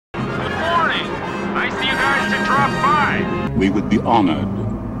We would be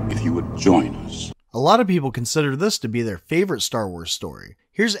honored if you would join us. A lot of people consider this to be their favorite Star Wars story.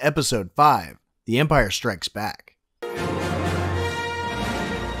 Here's Episode 5, The Empire Strikes Back. I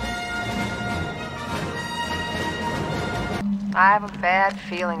have a bad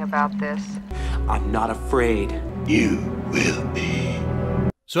feeling about this. I'm not afraid. You will be.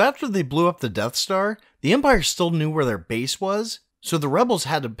 So after they blew up the Death Star, the Empire still knew where their base was, so the rebels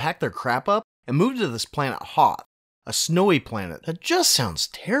had to pack their crap up and move to this planet Hoth, a snowy planet that just sounds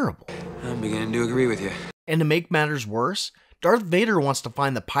terrible. I'm beginning to agree with you. And to make matters worse, Darth Vader wants to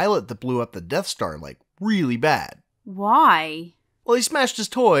find the pilot that blew up the Death Star, like, really bad. Why? Well, he smashed his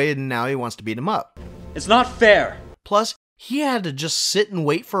toy and now he wants to beat him up. It's not fair. Plus, he had to just sit and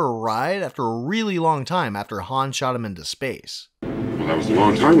wait for a ride after a really long time after Han shot him into space. Well, that was a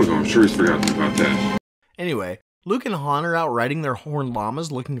long time ago. I'm sure he's forgotten about that. Anyway, Luke and Han are out riding their horned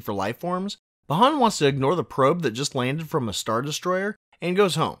llamas looking for life forms, but Han wants to ignore the probe that just landed from a Star Destroyer and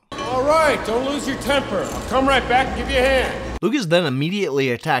goes home. All right, don't lose your temper. I'll come right back and give you a hand. Luke is then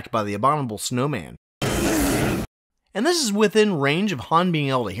immediately attacked by the abominable snowman. And this is within range of Han being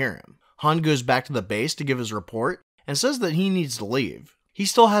able to hear him. Han goes back to the base to give his report and says that he needs to leave. He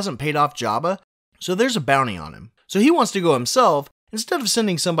still hasn't paid off Jabba, so there's a bounty on him. So he wants to go himself instead of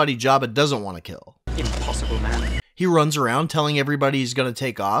sending somebody Jabba doesn't want to kill. Impossible, man. He runs around telling everybody he's going to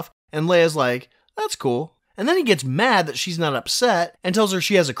take off, and Leia's like, that's cool. And then he gets mad that she's not upset and tells her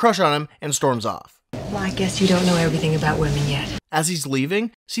she has a crush on him and storms off. Well, I guess you don't know everything about women yet. As he's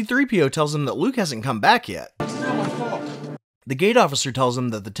leaving, C-3PO tells him that Luke hasn't come back yet. The gate officer tells him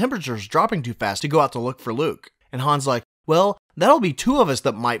that the temperature is dropping too fast to go out to look for Luke. And Han's like, well, that'll be 2 of us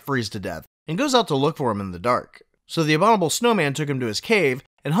that might freeze to death, and goes out to look for him in the dark. So the abominable snowman took him to his cave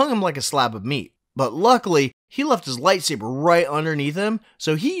and hung him like a slab of meat. But luckily, he left his lightsaber right underneath him,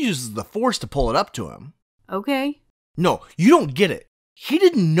 so he uses the Force to pull it up to him. Okay. No, you don't get it. He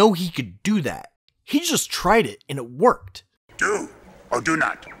didn't know he could do that. He just tried it, and it worked. Do or do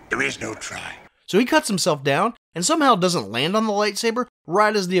not. There is no try. So he cuts himself down, and somehow doesn't land on the lightsaber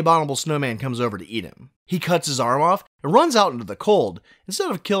right as the abominable snowman comes over to eat him. He cuts his arm off and runs out into the cold,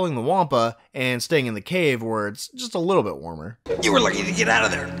 instead of killing the Wampa and staying in the cave where it's just a little bit warmer. You were lucky to get out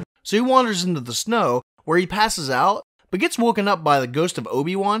of there. So he wanders into the snow, where he passes out, but gets woken up by the ghost of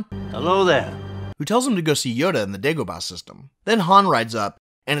Obi-Wan, Hello there. who tells him to go see Yoda in the Degobah system. Then Han rides up,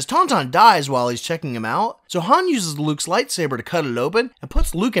 and his Tauntaun dies while he's checking him out, so Han uses Luke's lightsaber to cut it open and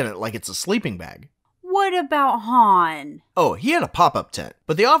puts Luke in it like it's a sleeping bag. What about Han? Oh, he had a pop-up tent,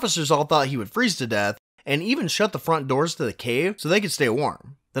 but the officers all thought he would freeze to death, and even shut the front doors to the cave so they could stay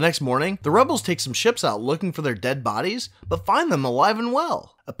warm. The next morning, the rebels take some ships out looking for their dead bodies, but find them alive and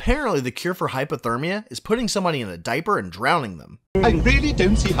well. Apparently, the cure for hypothermia is putting somebody in a diaper and drowning them. I really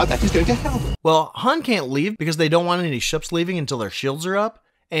don't see how that is going to help. Well, Han can't leave because they don't want any ships leaving until their shields are up,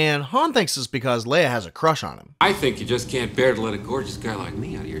 and Han thinks it's because Leia has a crush on him. I think you just can't bear to let a gorgeous guy like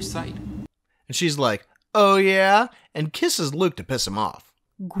me out of your sight. And she's like, oh yeah? And kisses Luke to piss him off.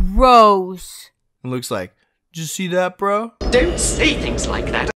 Gross. And Luke's like, did you see that, bro? Don't say things like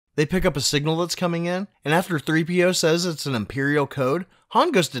that. They pick up a signal that's coming in, and after 3PO says it's an Imperial code,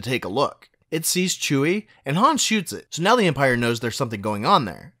 Han goes to take a look. It sees Chewie, and Han shoots it, so now the Empire knows there's something going on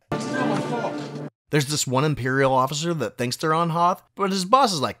there. There's this one Imperial officer that thinks they're on Hoth, but his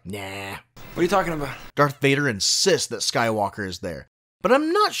boss is like, nah. What are you talking about? Darth Vader insists that Skywalker is there, but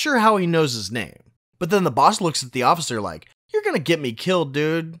I'm not sure how he knows his name. But then the boss looks at the officer like, you're gonna get me killed,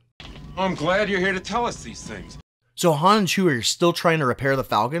 dude. I'm glad you're here to tell us these things. So Han and Chewie are still trying to repair the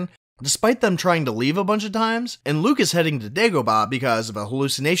Falcon, despite them trying to leave a bunch of times, and Luke is heading to Degobah because of a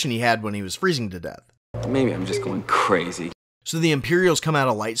hallucination he had when he was freezing to death. Maybe I'm just going crazy. So the Imperials come out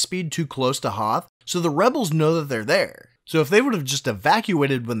of lightspeed too close to Hoth, so the rebels know that they're there. So if they would have just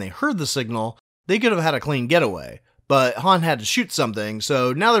evacuated when they heard the signal, they could have had a clean getaway. But Han had to shoot something,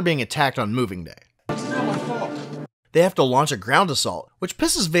 so now they're being attacked on moving day. They have to launch a ground assault, which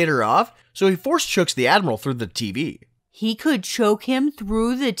pisses Vader off, so he force chokes the Admiral through the TV. He could choke him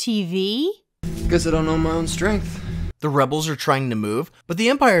through the TV? Guess I don't know my own strength. The rebels are trying to move, but the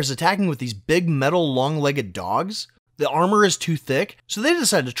Empire is attacking with these big metal long-legged dogs. The armor is too thick, so they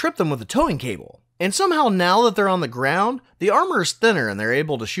decide to trip them with a towing cable. And somehow now that they're on the ground, the armor is thinner and they're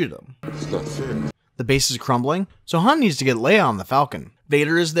able to shoot them. It's not fair. The base is crumbling, so Han needs to get Leia on the Falcon.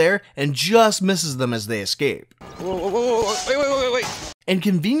 Vader is there and just misses them as they escape. Whoa, wait. And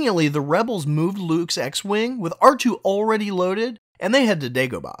conveniently, the rebels moved Luke's X-Wing with R2 already loaded, and they head to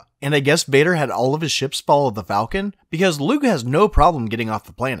Degobah. And I guess Vader had all of his ships follow the Falcon, because Luke has no problem getting off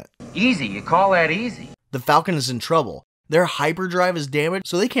the planet. Easy, you call that easy? The Falcon is in trouble. Their hyperdrive is damaged,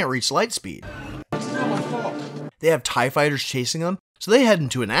 so they can't reach light speed. They have TIE fighters chasing them, so they head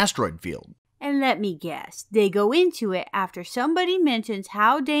into an asteroid field. And let me guess, they go into it after somebody mentions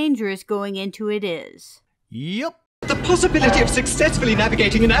how dangerous going into it is. Yep. The possibility of successfully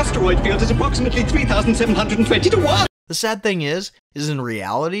navigating an asteroid field is approximately 3,720 to 1. The sad thing is in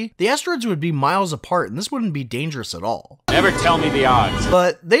reality, the asteroids would be miles apart and this wouldn't be dangerous at all. Never tell me the odds.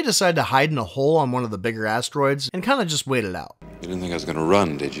 But they decide to hide in a hole on one of the bigger asteroids and kind of just wait it out. You didn't think I was gonna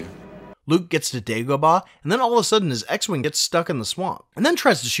run, did you? Luke gets to Degobah, and then all of a sudden his X-Wing gets stuck in the swamp, and then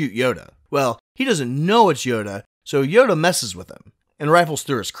tries to shoot Yoda. Well, he doesn't know it's Yoda, so Yoda messes with him, and rifles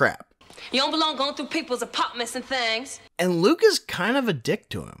through his crap. You don't belong going through people's apartments and things. And Luke is kind of a dick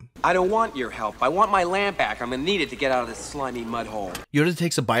to him. I don't want your help. I want my lamp back. I'm gonna need it to get out of this slimy mud hole. Yoda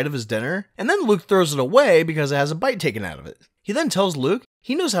takes a bite of his dinner, and then Luke throws it away because it has a bite taken out of it. He then tells Luke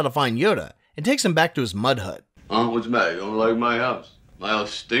he knows how to find Yoda, and takes him back to his mud hut. What's the matter? You don't like my house? My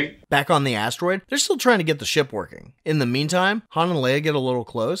house stink? Back on the asteroid, they're still trying to get the ship working. In the meantime, Han and Leia get a little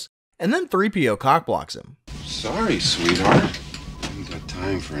close, and then 3PO cockblocks him. Sorry, sweetheart. I haven't got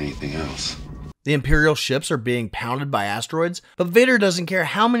time for anything else. The Imperial ships are being pounded by asteroids, but Vader doesn't care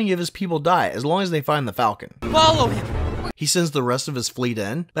how many of his people die as long as they find the Falcon. Follow him! He sends the rest of his fleet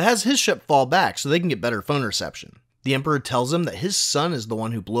in, but has his ship fall back so they can get better phone reception. The Emperor tells him that his son is the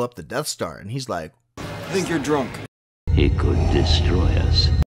one who blew up the Death Star, and he's like, I think you're drunk. He could destroy us.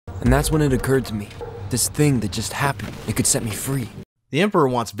 And that's when it occurred to me. This thing that just happened, it could set me free. The Emperor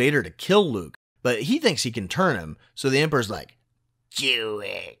wants Vader to kill Luke, but he thinks he can turn him, so the Emperor's like, do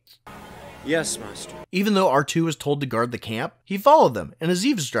it. Yes, Master. Even though R2 was told to guard the camp, he followed them and is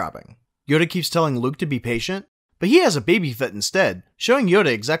eavesdropping. Yoda keeps telling Luke to be patient, but he has a baby fit instead, showing Yoda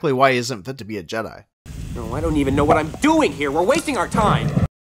exactly why he isn't fit to be a Jedi. No, I don't even know what I'm doing here. We're wasting our time.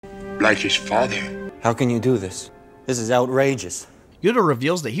 Like his father. How can you do this? This is outrageous. Yoda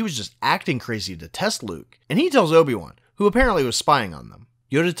reveals that he was just acting crazy to test Luke, and he tells Obi-Wan, who apparently was spying on them.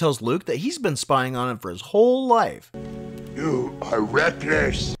 Yoda tells Luke that he's been spying on him for his whole life. You are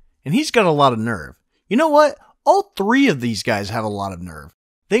reckless. And he's got a lot of nerve. You know what? All three of these guys have a lot of nerve.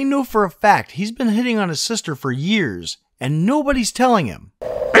 They know for a fact he's been hitting on his sister for years, and nobody's telling him.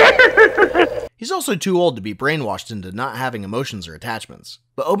 He's also too old to be brainwashed into not having emotions or attachments.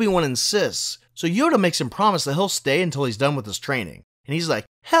 But Obi-Wan insists, so Yoda makes him promise that he'll stay until he's done with his training. And he's like,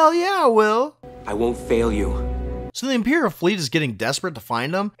 hell yeah, I will. I won't fail you. So the Imperial fleet is getting desperate to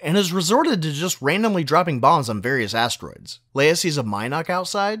find him, and has resorted to just randomly dropping bombs on various asteroids. Leia sees a Mynock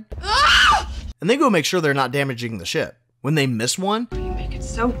outside, and they go make sure they're not damaging the ship. When they miss one, You make it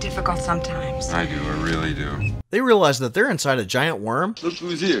so difficult sometimes. I do, I really do. they realize that they're inside a giant worm Look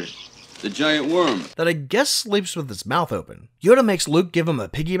who's here. The giant worm. that I guess sleeps with its mouth open. Yoda makes Luke give him a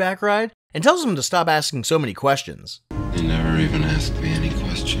piggyback ride, and tells him to stop asking so many questions. You never even asked me any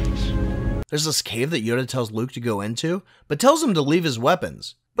questions. There's this cave that Yoda tells Luke to go into, but tells him to leave his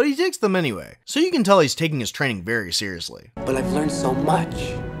weapons. But he takes them anyway, so you can tell he's taking his training very seriously. But I've learned so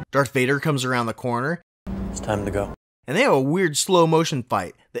much. Darth Vader comes around the corner, It's time to go. and they have a weird slow motion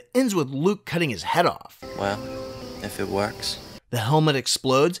fight that ends with Luke cutting his head off. Well, if it works. The helmet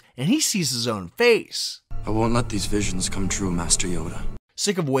explodes, and he sees his own face. I won't let these visions come true, Master Yoda.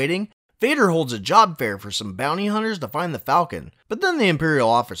 Sick of waiting, Vader holds a job fair for some bounty hunters to find the Falcon, but then the Imperial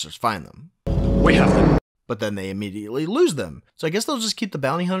officers find them. We have them. But then they immediately lose them, so I guess they'll just keep the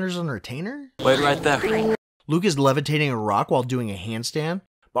bounty hunters on retainer? Wait right there. Luke is levitating a rock while doing a handstand,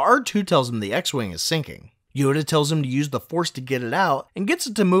 but R2 tells him the X-Wing is sinking. Yoda tells him to use the Force to get it out, and gets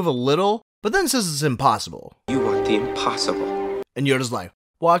it to move a little, but then says it's impossible. You want the impossible. And Yoda's like,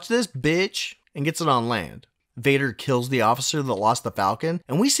 watch this, bitch, and gets it on land. Vader kills the officer that lost the Falcon,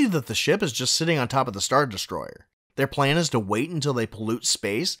 and we see that the ship is just sitting on top of the Star Destroyer. Their plan is to wait until they pollute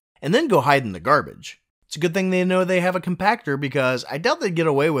space, and then go hide in the garbage. It's a good thing they know they have a compactor, because I doubt they'd get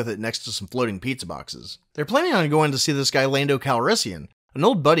away with it next to some floating pizza boxes. They're planning on going to see this guy Lando Calrissian, an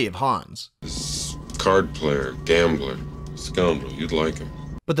old buddy of Han's. This card player, gambler, scoundrel, you'd like him.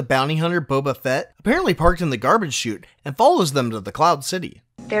 But the bounty hunter Boba Fett apparently parked in the garbage chute and follows them to the Cloud City.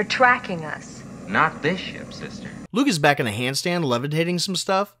 They're tracking us. Not this ship, sister. Luke is back in a handstand levitating some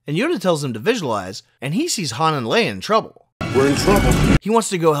stuff, and Yoda tells him to visualize, and he sees Han and Leia in trouble. We're in trouble. He wants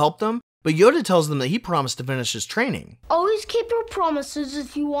to go help them, but Yoda tells them that he promised to finish his training. Always keep your promises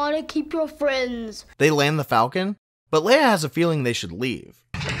if you want to keep your friends. They land the Falcon, but Leia has a feeling they should leave.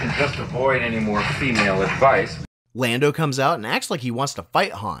 And just avoid any more female advice. Lando comes out and acts like he wants to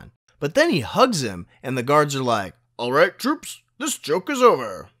fight Han, but then he hugs him, and the guards are like, "Alright, troops, this joke is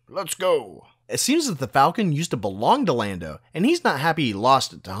over. Let's go." It seems that the Falcon used to belong to Lando, and he's not happy he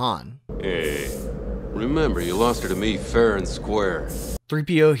lost it to Han. Hey, remember, you lost her to me fair and square.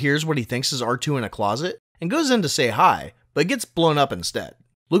 3PO hears what he thinks is R2 in a closet, and goes in to say hi, but gets blown up instead.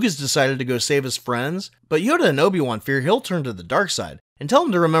 Luke has decided to go save his friends, but Yoda and Obi-Wan fear he'll turn to the dark side and tell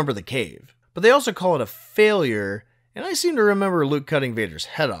him to remember the cave. But they also call it a failure, and I seem to remember Luke cutting Vader's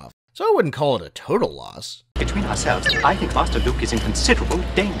head off, so I wouldn't call it a total loss. Between ourselves, I think Master Luke is in considerable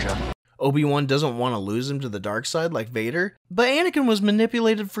danger. Obi-Wan doesn't want to lose him to the dark side like Vader, but Anakin was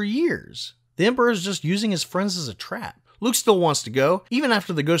manipulated for years. The Emperor is just using his friends as a trap. Luke still wants to go, even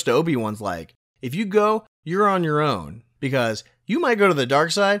after the ghost of Obi-Wan's like, if you go, you're on your own, because you might go to the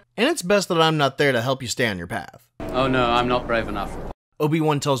dark side, and it's best that I'm not there to help you stay on your path. Oh no, I'm not brave enough.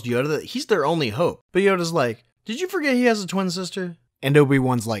 Obi-Wan tells Yoda that he's their only hope, but Yoda's like, did you forget he has a twin sister? And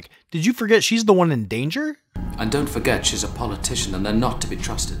Obi-Wan's like, did you forget she's the one in danger? And don't forget she's a politician and they're not to be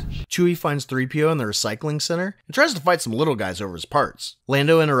trusted. Chewie finds 3PO in the recycling center and tries to fight some little guys over his parts.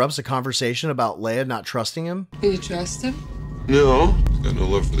 Lando interrupts a conversation about Leia not trusting him. Do you trust him? No. He's got no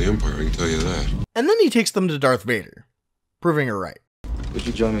love for the Empire, I can tell you that. And then he takes them to Darth Vader, proving her right. Would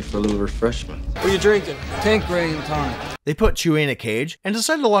you join me for a little refreshment? What are you drinking? Tanqueray and tonic. They put Chewie in a cage and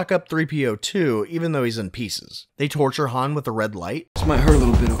decide to lock up 3PO too, even though he's in pieces. They torture Han with a red light. This might hurt a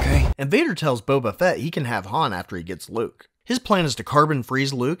little bit, okay? And Vader tells Boba Fett he can have Han after he gets Luke. His plan is to carbon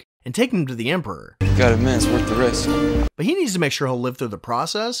freeze Luke and take him to the Emperor. Gotta admit, it's worth the risk. But he needs to make sure he'll live through the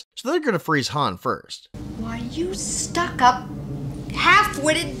process, so they're gonna freeze Han first. Why, you stuck-up,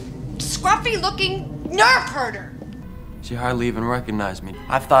 half-witted, scruffy-looking nerf herder! She hardly even recognized me.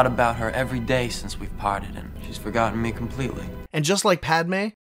 I've thought about her every day since we've parted, and she's forgotten me completely. And just like Padme,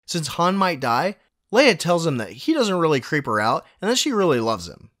 since Han might die, Leia tells him that he doesn't really creep her out and that she really loves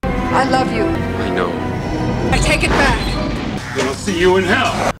him. I love you. I know. I take it back. Then I'll see you in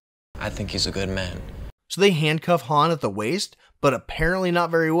hell. I think he's a good man. So they handcuff Han at the waist, but apparently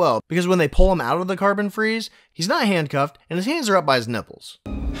not very well, because when they pull him out of the carbon freeze, he's not handcuffed and his hands are up by his nipples.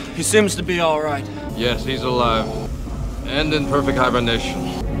 He seems to be alright. Yes, he's alive. And in perfect hibernation.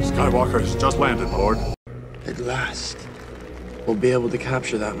 Skywalker has just landed, my lord. At last, we'll be able to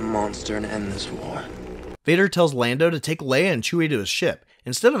capture that monster and end this war. Vader tells Lando to take Leia and Chewie to his ship,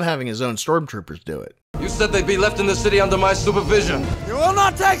 instead of having his own stormtroopers do it. You said they'd be left in the city under my supervision. You will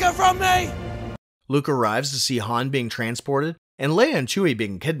not take it from me! Luke arrives to see Han being transported, and Leia and Chewie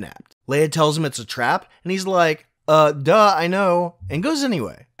being kidnapped. Leia tells him it's a trap, and he's like, duh, I know, and goes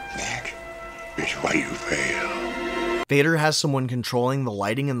anyway. That is why you fail. Vader has someone controlling the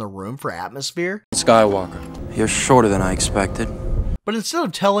lighting in the room for atmosphere. Skywalker, you're shorter than I expected. But instead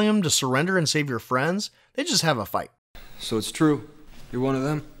of telling him to surrender and save your friends, they just have a fight. So it's true. You're one of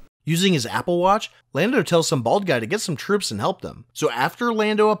them? Using his Apple Watch, Lando tells some bald guy to get some troops and help them. So after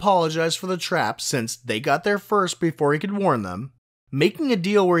Lando apologized for the trap since they got there first before he could warn them, making a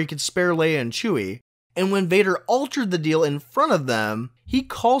deal where he could spare Leia and Chewie, and when Vader altered the deal in front of them, he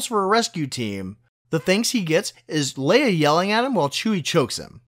calls for a rescue team. The thanks he gets is Leia yelling at him while Chewie chokes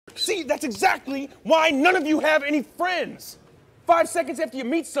him. See, that's exactly why none of you have any friends. 5 seconds after you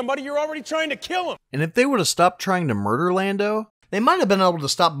meet somebody, you're already trying to kill them. And if they would have stopped trying to murder Lando, they might have been able to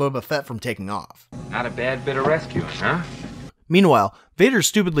stop Boba Fett from taking off. Not a bad bit of rescuing, huh? Meanwhile, Vader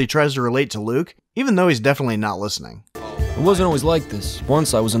stupidly tries to relate to Luke, even though he's definitely not listening. It wasn't always like this.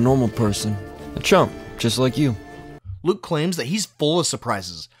 Once I was a normal person. A chump, just like you. Luke claims that he's full of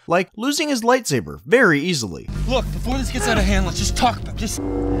surprises, like losing his lightsaber very easily. Look, before this gets out of hand, let's just talk about this.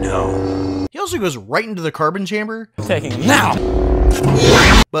 No. He also goes right into the carbon chamber, Taking him now!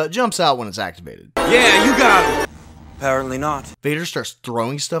 but jumps out when it's activated. Yeah, you got it! Apparently not. Vader starts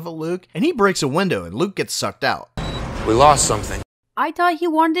throwing stuff at Luke, and he breaks a window and Luke gets sucked out. We lost something. I thought he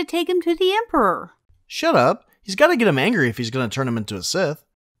wanted to take him to the Emperor. Shut up. He's got to get him angry if he's going to turn him into a Sith.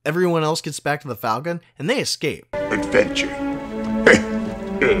 Everyone else gets back to the Falcon, and they escape. Adventure.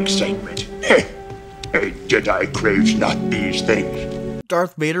 Excitement. Jedi craves not these things.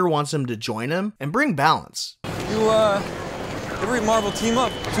 Darth Vader wants him to join him and bring balance. You, ever read Marvel Team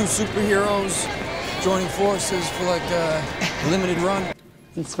Up? 2 superheroes joining forces for like a limited run?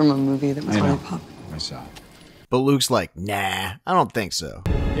 It's from a movie that was really popular. Myself. But Luke's like, nah, I don't think so.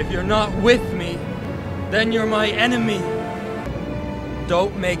 If you're not with me, then you're my enemy.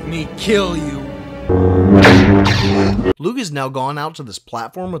 Don't make me kill you. Luke has now gone out to this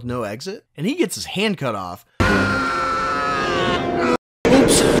platform with no exit, and he gets his hand cut off.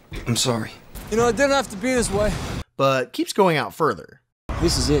 Oops. I'm sorry. You know, it didn't have to be this way. But keeps going out further.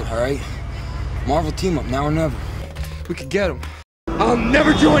 This is it, alright? Marvel Team Up, now or never. We could get him. I'll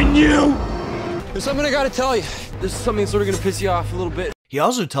never join you! There's something I gotta tell you. This is something that's sort of gonna piss you off a little bit. He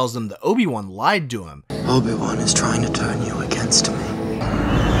also tells them that Obi-Wan lied to him. Obi-Wan is trying to turn you against me.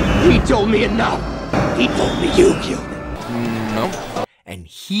 He told me enough. He told me you killed him. No. and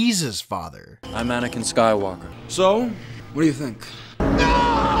he's his father. I'm Anakin Skywalker. So, what do you think?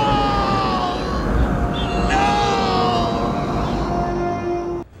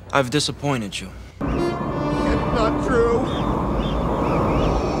 I've disappointed you. It's not true.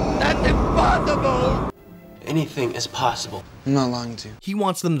 That's impossible. Anything is possible. I'm not lying to you. He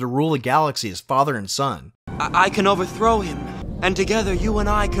wants them to rule the galaxy as father and son. I can overthrow him, and together you and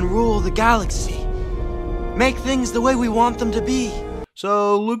I can rule the galaxy. Make things the way we want them to be.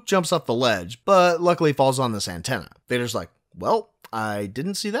 So Luke jumps off the ledge, but luckily falls on this antenna. Vader's like, well, I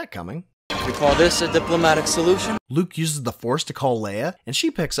didn't see that coming. We call this a diplomatic solution? Luke uses the Force to call Leia, and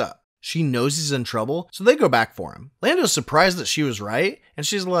she picks up. She knows he's in trouble, so they go back for him. Lando's surprised that she was right, and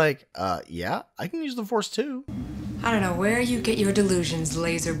she's like, yeah, I can use the Force too. I don't know where you get your delusions,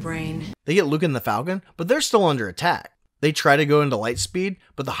 laser brain. They get Luke and the Falcon, but they're still under attack. They try to go into light speed,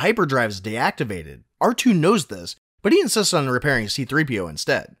 but the hyperdrive is deactivated. R2 knows this, but he insists on repairing C-3PO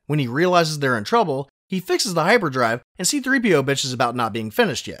instead. When he realizes they're in trouble, he fixes the hyperdrive, and C-3PO bitches about not being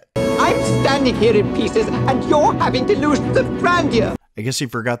finished yet. I'm standing here in pieces, and you're having delusions of grandeur. I guess he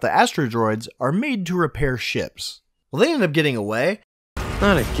forgot the astro droids are made to repair ships. Well, they end up getting away.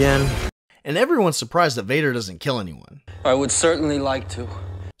 Not again. And everyone's surprised that Vader doesn't kill anyone. I would certainly like to.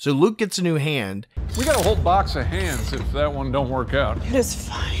 So Luke gets a new hand. We got a whole box of hands if that one don't work out. It is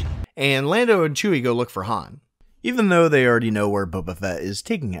fine. And Lando and Chewie go look for Han, even though they already know where Boba Fett is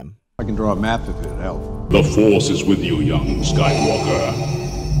taking him. I can draw a map if it helps. The Force is with you, young Skywalker.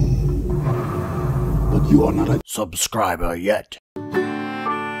 But you are not a subscriber yet.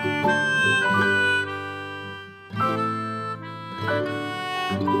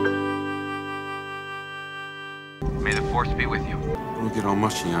 May the Force be with you. Don't get all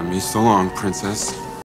mushy on me. So long, princess.